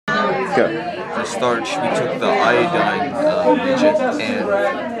Go. For starch, we took the iodine reagent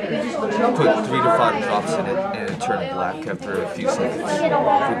and put 3 to 5 drops in it, and it turned black after a few seconds.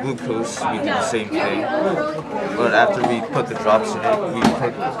 For glucose, we did the same thing, but after we put the drops in it, we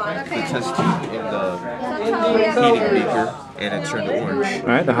put the test tube in the heating beaker, and it turned orange. All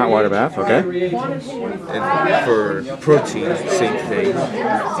right, the hot water bath, okay. And for protein, same thing,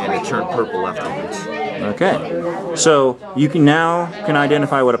 and it turned purple afterwards. Okay, so you can now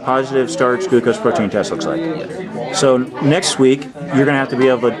identify what a positive starch glucose protein test looks like. So next week you're going to have to be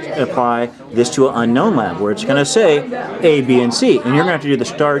able to apply this to an unknown lab where it's going to say A, B, and C, and you're going to have to do the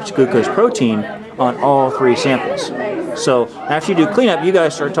starch glucose protein on all 3 samples. So after you do cleanup, you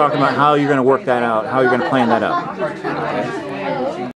guys start talking about how you're going to work that out, how you're going to plan that out.